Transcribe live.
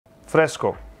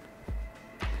Fresco.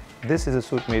 This is a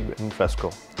suit made in Fresco,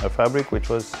 a fabric which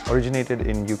was originated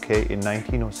in UK in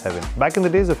 1907. Back in the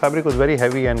days, the fabric was very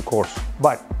heavy and coarse,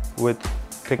 but with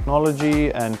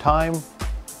technology and time,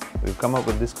 we've come up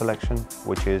with this collection,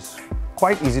 which is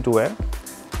quite easy to wear.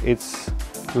 It's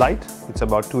light, it's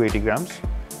about 280 grams.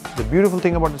 The beautiful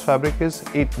thing about this fabric is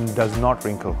it does not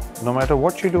wrinkle. No matter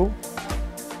what you do,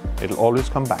 it'll always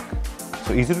come back.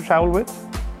 So easy to travel with,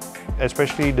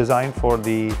 especially designed for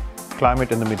the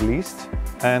climate in the Middle East.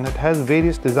 And it has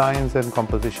various designs and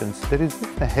compositions. There is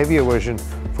a heavier version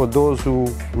for those who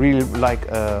really like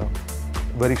a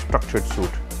very structured suit.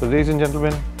 So ladies and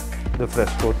gentlemen, the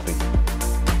Fresco III.